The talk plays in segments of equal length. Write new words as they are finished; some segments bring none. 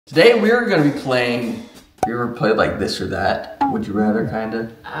Today we're gonna be playing, you ever played like this or that? Would you rather,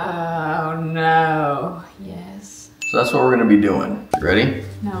 kinda? Oh no, yes. So that's what we're gonna be doing. You ready?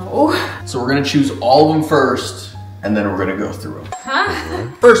 No. So we're gonna choose all of them first, and then we're gonna go through them.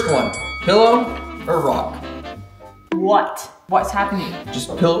 Huh? First one, pillow or rock? What? What's happening?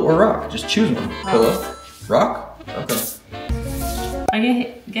 Just pillow or rock, just choose one. Rock. Pillow, rock, okay.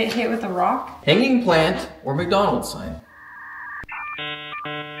 I get hit with a rock? Hanging plant or McDonald's sign?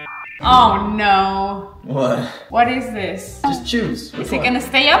 Oh no. What? What is this? Just choose. Is it gonna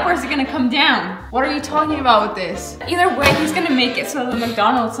stay up or is it gonna come down? What are you talking about with this? Either way, he's gonna make it so the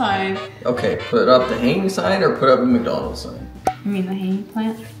McDonald's sign. Okay, put up the hanging sign or put up the McDonald's sign? You mean the hanging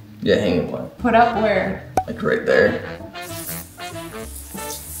plant? Yeah, hanging plant. Put up where? Like right there.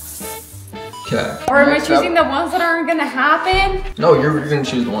 Okay. Or am I choosing the ones that aren't gonna happen? No, you're gonna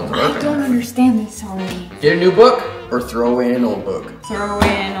choose the ones that are I gonna don't happen. understand this already. Get a new book or throw away an old book? Throw away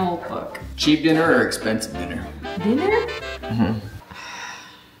an old book. Cheap dinner or expensive dinner? Dinner? Mm-hmm.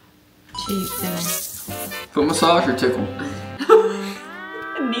 Cheap dinner. Foot massage or tickle?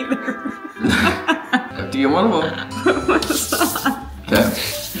 Neither. Have to get one of them. Okay.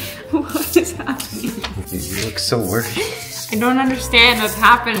 What is happening? You look so worried. I don't understand what's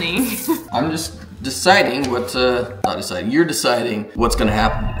happening. I'm just deciding what, not deciding, you're deciding what's gonna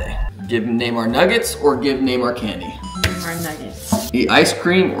happen today. Name our nuggets or name our candy. Name our nuggets. Eat ice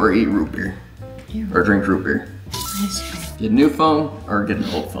cream or eat root beer. Ew. Or drink root beer. Ice cream. Get a new phone or get an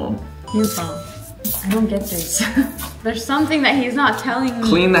old phone. New phone. I don't get this. There's something that he's not telling me.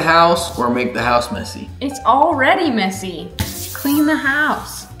 Clean the house or make the house messy. It's already messy. Clean the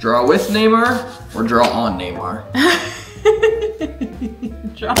house. Draw with Neymar or draw on Neymar.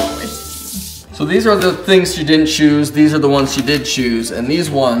 Draw it. So these are the things she didn't choose, these are the ones she did choose, and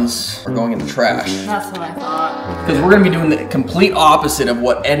these ones are going in the trash. That's what I thought. Because we're gonna be doing the complete opposite of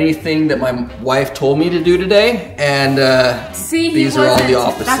what anything that my wife told me to do today, and See, these are all the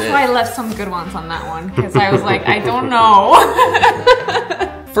opposite. That's why I left some good ones on that one, because I was like, I don't know.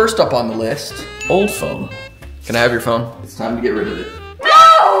 First up on the list, old phone. Can I have your phone? It's time to get rid of it.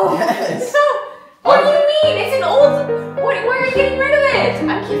 No! Yes! No! What do you mean? It's an old... Why are you getting rid of it?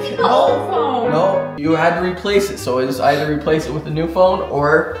 I'm keeping the old phone. No, you had to replace it, so it's either replace it with a new phone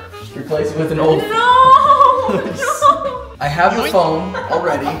or replace it with an old phone. No! No! I have the phone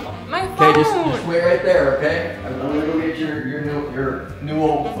already. My phone! Okay, just wait right there, okay? I'm gonna go get your new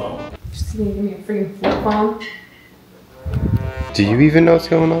old phone. Just gonna give me a freaking flip phone. Do you even know what's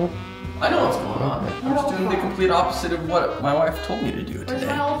going on? I know what's going on. I'm just doing the complete opposite of what my wife told me to do Where's today.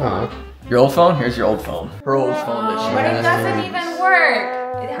 my old phone? Your old phone? Here's your old phone. Her old phone that she But it has. doesn't even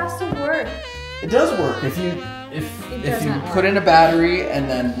work. It has to work. It does work if you put in a battery and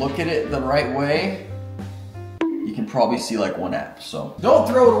then look at it the right way. You can probably see like one app. So don't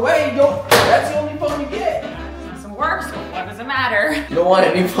throw it away. Don't. That's the only phone you get. It doesn't work, so what does it matter? You don't want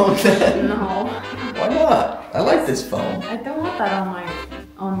any phone then? No. Why not? I like this phone. I don't want that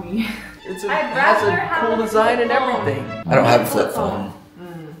on me. It I'd has rather a have cool a design flip and phone. everything. I don't have a flip phone.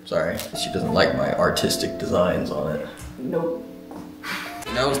 Sorry, she doesn't like my artistic designs on it. Nope.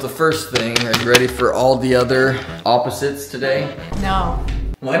 That was the first thing. Are you ready for all the other opposites today? No.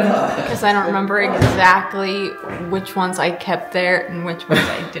 Why not? Because I don't remember exactly which ones I kept there and which ones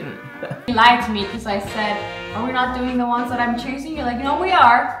I didn't. You lied to me because I said, are we not doing the ones that I'm choosing? You're like, no, we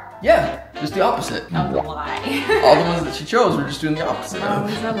are. Yeah, just the opposite. That was a lie. All the ones that she chose, we're just doing the opposite That of.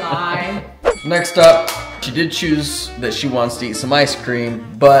 was a lie. Next up, she did choose that she wants to eat some ice cream,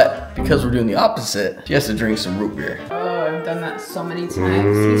 but because we're doing the opposite, she has to drink some root beer. Oh, I've done that so many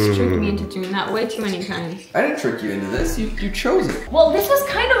times. He's tricked me into doing that way too many times. I didn't trick you into this, you chose it. Well, this was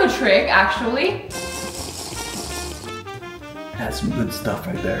kind of a trick, actually. Has some good stuff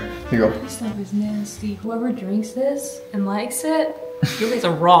right there. Here you go. This stuff is nasty. Whoever drinks this and likes it, you guys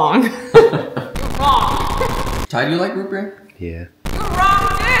are wrong. Wrong. Ty, do you like root beer? Yeah. You're wrong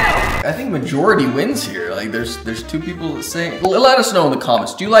too. I think majority wins here. Like there's two people that say, let us know in the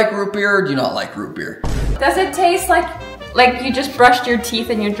comments. Do you like root beer or do you not like root beer? Does it taste like you just brushed your teeth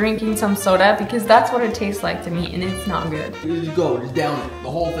and you're drinking some soda? Because that's what it tastes like to me and it's not good. Just go, just down it, the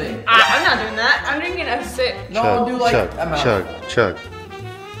whole thing. I'm not doing that. I'm drinking a sip. No, Chug, do like chug, a mouthful. chug.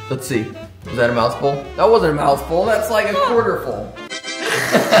 Let's see. Was that a mouthful? That wasn't a mouthful. That's like a quarter full.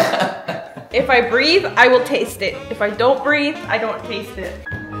 If I breathe, I will taste it. If I don't breathe, I don't taste it.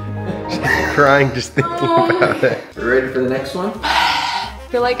 She's crying just thinking about it. You ready for the next one? I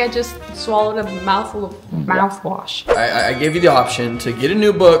feel like I just swallowed a mouthful of mouthwash. I gave you the option to get a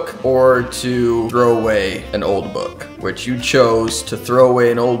new book or to throw away an old book, which you chose to throw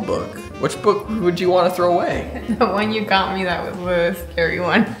away an old book Which book would you want to throw away? The one you got me, that was the scary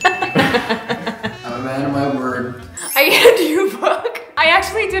one. I'm a man of my word. I get a new book. I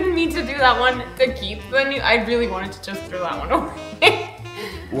actually didn't mean to do that one to keep the new. I really wanted to just throw that one away.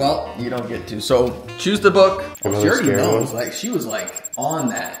 Well, you don't get to. So choose the book. She Another already scary knows. one? Like she was like on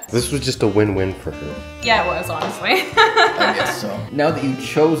that. This was just a win-win for her. Yeah, it was, honestly. I guess so. Now that you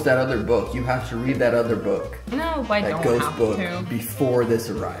chose that other book, you have to read that other book. No, I That don't ghost have book to. before this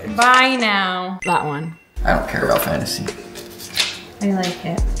arrives. Bye now. That one. I don't care about fantasy. I like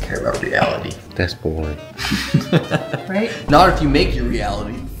it. I care about reality. That's boring. Right? Not if you make your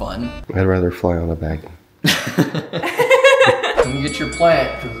reality fun. I'd rather fly on a bag. Come get your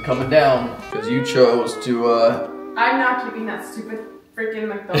plant because it's coming down. Because you chose to, I'm not keeping that stupid freaking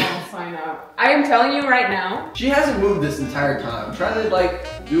McDonald's sign up. I am telling you right now. She hasn't moved this entire time. I'm trying to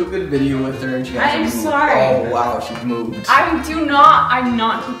like do a good video with her and she hasn't I'm moved. sorry. Oh wow, she's moved. I'm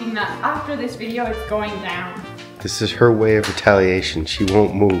not keeping that. After this video, it's going down. This is her way of retaliation. She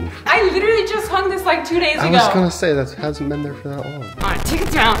won't move. I literally just hung this like 2 days ago. I was gonna say, that hasn't been there for that long. Alright, take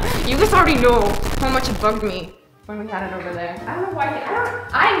it down. You guys already know how much it bugged me when we had it over there. I don't know why.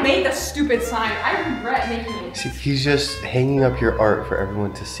 I made the stupid sign. I regret making it. See, he's just hanging up your art for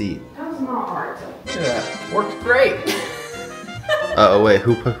everyone to see. That was not art. Look at that. Worked great. Oh wait,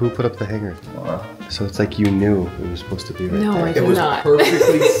 who put up the hanger? Wow. So it's like you knew it was supposed to be right No, there. I It was not.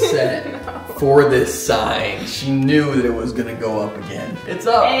 perfectly set for this sign. She knew that it was gonna go up again. It's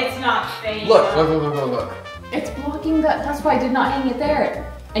up. It's not fake. Look, look, look, look, look, look. It's blocking that. That's why I did not hang it there.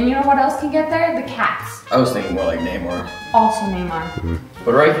 And you know what else can get there? The cats. I was thinking more like Neymar. Also Neymar.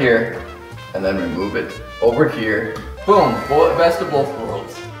 But right here, and then we move it over here. Boom, best of both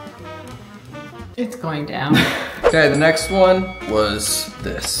worlds. It's going down. Okay, the next one was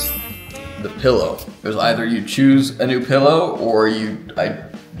this. The pillow. It was either you choose a new pillow or I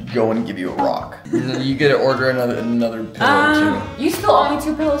go and give you a rock. And then you get to order another pillow too. You still owe me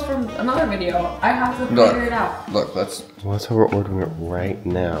 2 pillows from another video. I have to Look. figure it out. Look, let's. Well, that's how we're ordering it right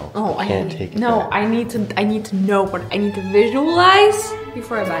now. Oh, I can't need, take it no, back. I need to know what I need to visualize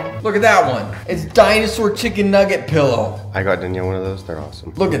before I buy it. Look at that one. It's dinosaur chicken nugget pillow. I got Danielle one of those. They're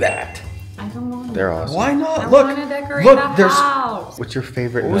awesome. Look at that. I don't want it. They're awesome. Why not? I Look, want to decorate look. the There's. house. What's your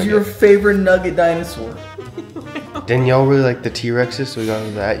favorite What was nugget? your favorite nugget dinosaur? Danielle really liked the T-Rexes, so we got her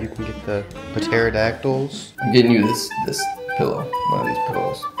that. You can get the pterodactyls. I'm getting you this pillow. One of these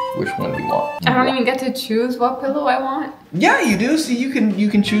pillows. Which one do you want? I don't even get to choose what pillow I want. Yeah, you do. See, you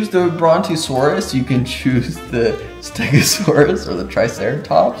can choose the Brontosaurus. You can choose the Stegosaurus or the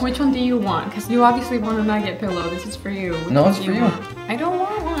Triceratops. Which one do you want? Because you obviously want a nugget pillow. This is for you. Which No, one it's do for you. want? I don't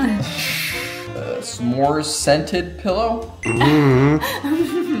want one. S'mores scented pillow.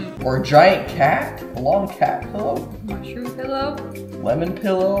 Mm-hmm. Or a giant cat. A long cat pillow. Mushroom pillow. Lemon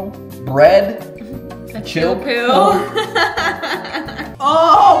pillow. Bread. A Chill pill.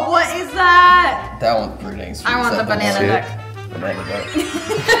 Oh, what is that? That one's pretty nice. I want the banana See it? duck. Banana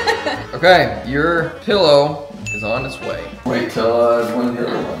duck. Okay, your pillow is on its way. Wait till one of the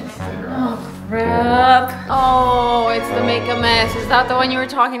other ones later on. Oh, crap. Oh, it's the make a mess. Is that the one you were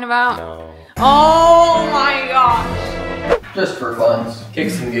talking about? No. Oh my gosh. Just for funs,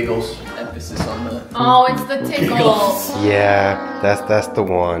 kicks and giggles. Emphasis on the. Oh, it's the tickles. Yeah, that's the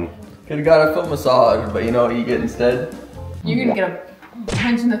one. Could've got a foot massage, but you know what you get instead? You're gonna get a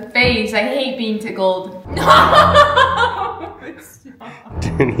punch in the face. I hate being tickled. No! Stop.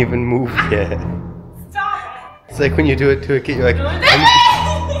 Didn't even move yet. Stop It's like when you do it to a kid, you're like,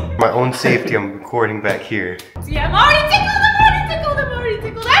 it. my own safety, I'm recording back here. See, I'm already tickled. I'm already tickled. I'm already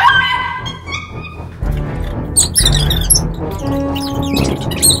tickled.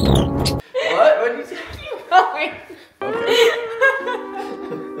 What? What did you say?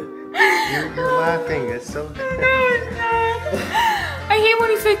 You're laughing, it's so No, it's not. I hate when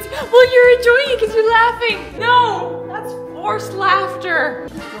he says, well, you're enjoying it because you're laughing. No, that's forced laughter.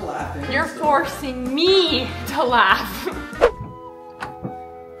 Still laughing. You're forcing me to laugh.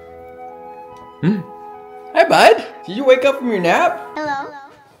 Hi, bud. Did you wake up from your nap? Hello.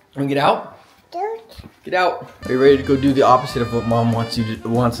 Want to get out? Get out. Are you ready to go do the opposite of what Mom wants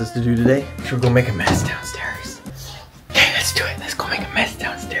us to do today? Should we go make a mess downstairs? Okay, let's do it. Let's go make a mess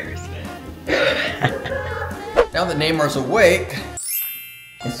downstairs. Now that Neymar's awake,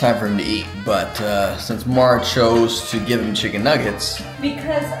 it's time for him to eat. But since Mara chose to give him chicken nuggets,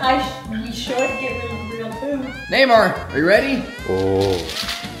 Because we should give him real food. Neymar, are you ready? Oh.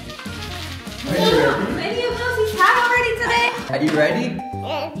 Many of those he's had already today. Are you ready?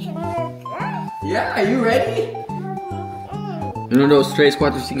 Yeah, are you ready? 1, 2, 3,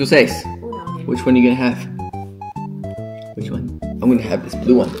 4, 5, 6. Which one are you gonna have? Which one? I'm gonna have this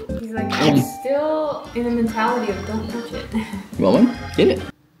blue one. He's like, I'm still in the mentality of don't touch it. You want one? Get it.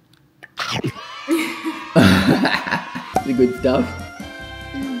 The good stuff.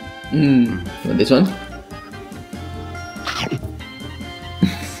 Want this one?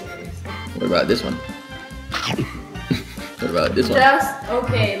 What about this one? What about this one? Just,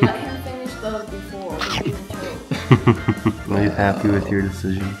 okay, let him finish those before. Are you happy with your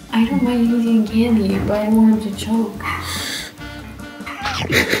decision? I don't mind using candy, but I don't want him to choke.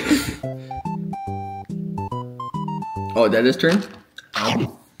 Oh, that is turn?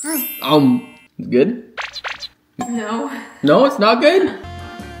 Good? No. No, it's not good?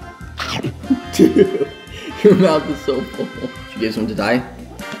 Dude, your mouth is so full. Should you give some to Ty? Here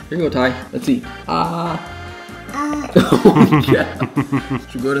you go, Ty. Let's see. Oh, yeah.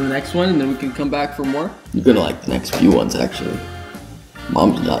 Should we go to the next one and then we can come back for more? You're gonna like the next few ones, actually.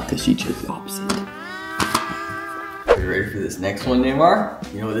 Mom's not, because she chose the opposite. Are you ready for this next one, Neymar?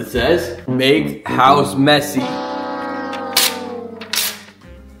 You know what it says? Make house messy.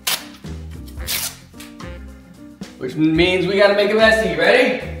 Which means we gotta make it messy.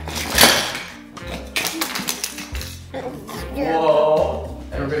 Ready? Whoa.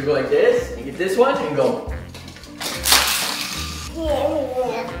 And we're gonna go like this, and get this one, and go.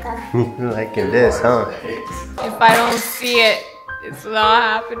 You liking this, huh? If I don't see it, it's not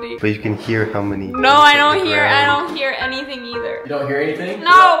happening. But you can hear how many. No, I don't hear anything either. You don't hear anything?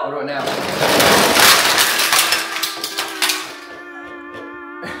 No. What about now?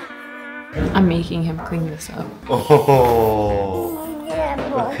 I'm making him clean this up. Oh,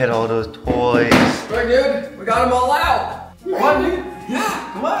 look at all those toys. Right, dude, we got them all out. Come on, dude.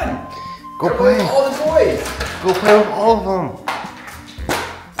 Yeah, come on. Go play. All the toys. Go play with all of them.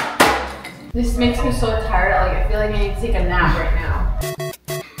 This makes me so tired. Like I feel like I need to take a nap right now.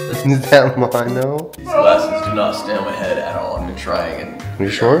 Is that mono? These glasses do not stay on my head at all. I'm gonna try and. You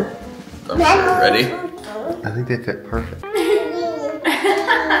sure? I'm sure. Ready? I think they fit perfect.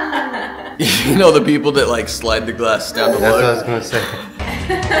 You know the people that like slide the glasses down the That's look? what I was gonna say.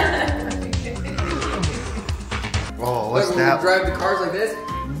 Oh, what's When that? we drive the cars like this.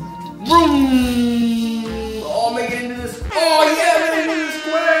 Vroom! Oh, make it into this. Oh yeah, make it into the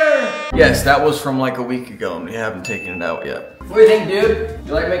square. Yes, that was from like a week ago, and we haven't taken it out yet. What do you think, dude?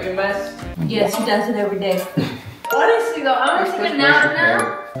 You like making a mess? Yes, he does it every day. Honestly though, I'm gonna take a nap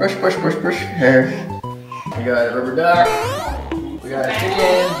now. Brush, brush, brush, brush hair. We got a rubber duck. We got a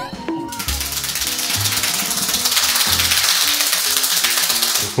chicken.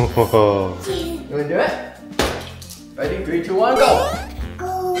 Whoa. You wanna do it? Ready? 3, 2, 1, go!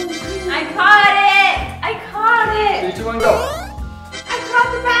 I caught it! I caught it! 3, 2, 1, go! I caught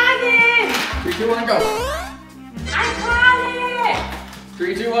the dragon! 3, 2, 1, go! I caught it!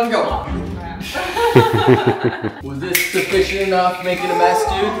 3, 2, 1, go! Was this sufficient enough making a mess,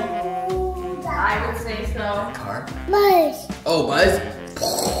 dude? I would say so. Car? Buzz! Oh, Buzz?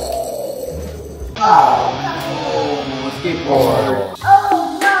 Oh, skateboard.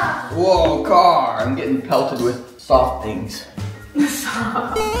 Oh, no. Whoa, car! I'm getting pelted with soft things.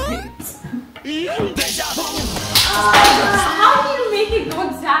 How do you make it go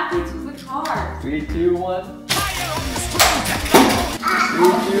exactly to the car? 3, 2, 1. 3, 2,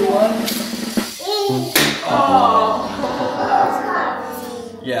 1. Oh.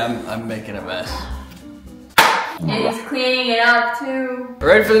 Yeah, I'm making a mess. And he's cleaning it up too.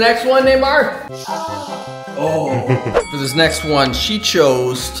 Ready for the next one, Neymar? Oh. For this next one, she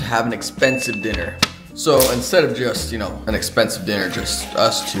chose to have an expensive dinner. So instead of just, you know, an expensive dinner, just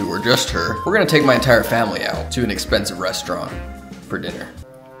us two or just her, we're gonna take my entire family out to an expensive restaurant for dinner.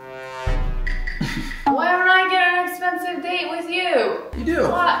 Why don't I get an expensive date with you? You do.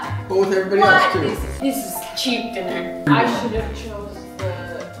 What? But with everybody What? else too. This is cheap dinner. I should have chose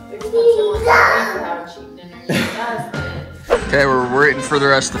the expensive one. We have a cheap dinner. That's it. Okay, we're waiting for the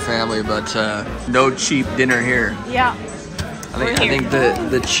rest of the family, but no cheap dinner here. Yeah. I think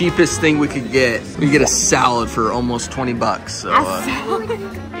the cheapest thing we could get a salad for almost 20 bucks. So,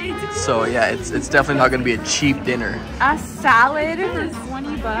 so yeah, it's definitely not gonna be a cheap dinner. A salad for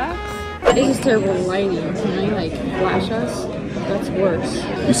 20 bucks? This is terrible lighting. Can I like flash us? That's worse.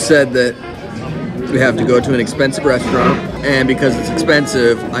 You said that we have to go to an expensive restaurant, and because it's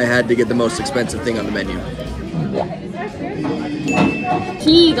expensive, I had to get the most expensive thing on the menu.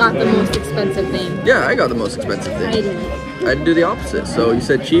 He got the most expensive thing. Yeah, I got the most expensive I thing. didn't. I had to do the opposite. So you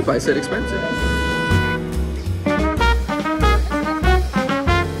said cheap, I said expensive.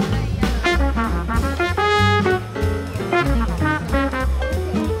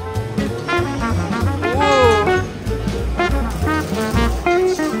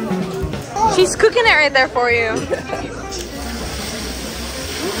 She's cooking it right there for you.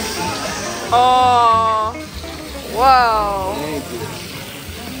 Oh. Whoa.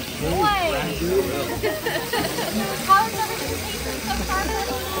 How is everything tasting so far from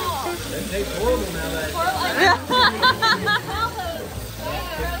the wall? It tastes horrible now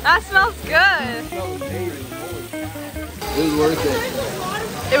That smells good. It was worth it.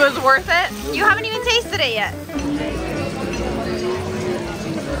 It was worth it? You haven't even tasted it yet.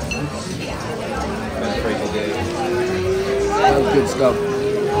 That was good stuff.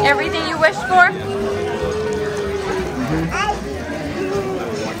 Everything you wished for?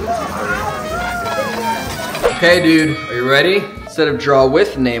 Okay, dude, are you ready? Instead of draw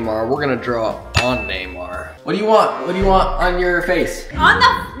with Neymar, we're gonna draw on Neymar. What do you want? What do you want on your face? On the,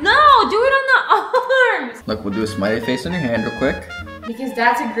 no, do it on the arms. Look, we'll do a smiley face on your hand real quick. Because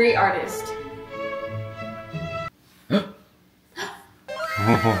that's a great artist.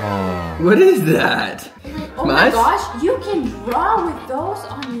 What is that? Oh my gosh, you can draw with those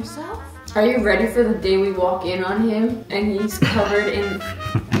on yourself? Are you ready for the day we walk in on him and he's covered in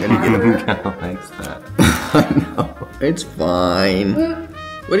marker? Kind of likes that. I know. It's fine.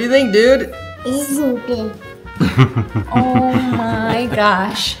 What do you think, dude? Oh my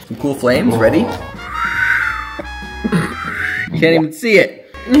gosh. Some cool flames, ready? You can't even see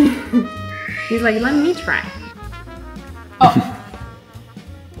it. He's like, let me try. Oh.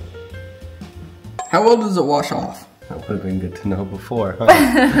 How well does it wash off? That would have been good to know before,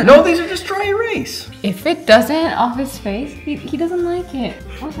 huh? No, these are just dry erase. If it doesn't off his face, he doesn't like it.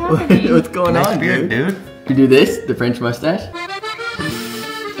 What's happening? What's going Nice on, beard, dude? dude. You do this, the French mustache?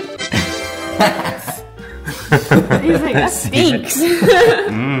 He's like, that stinks.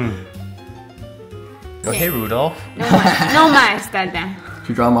 Okay, Rudolph. No más, Dada. Should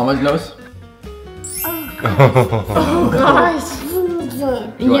we draw Mama's nose? Oh gosh.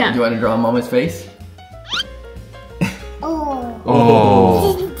 Do you want to draw Mama's face? Oh.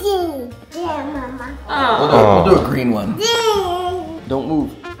 We'll do a green one. Don't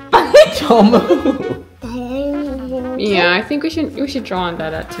move. Don't move. Yeah, I think we should draw on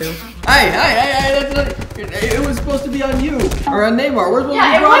Dada too. Hey, that's not, it was supposed to be on you. Or on Neymar. We're supposed to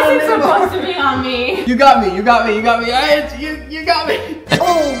Yeah, be it drawing wasn't on Neymar. supposed to be on me. You got me. You got me. You got me.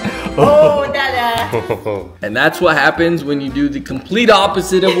 Oh, Dada. And that's what happens when you do the complete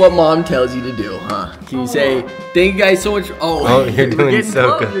opposite of what Mom tells you to do, huh? Can you say, thank you guys so much? Oh, you're doing getting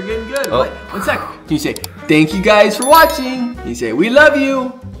so close. good. You're getting good. Oh. Wait, 1 sec. Can you say, thank you guys for watching? Can you say, we love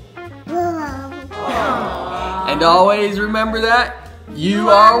you. And always remember that you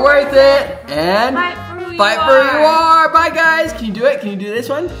are worth it. And Fight for who you are. Bye, guys. Can you do it? Can you do this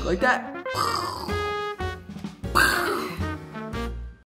one? Like that?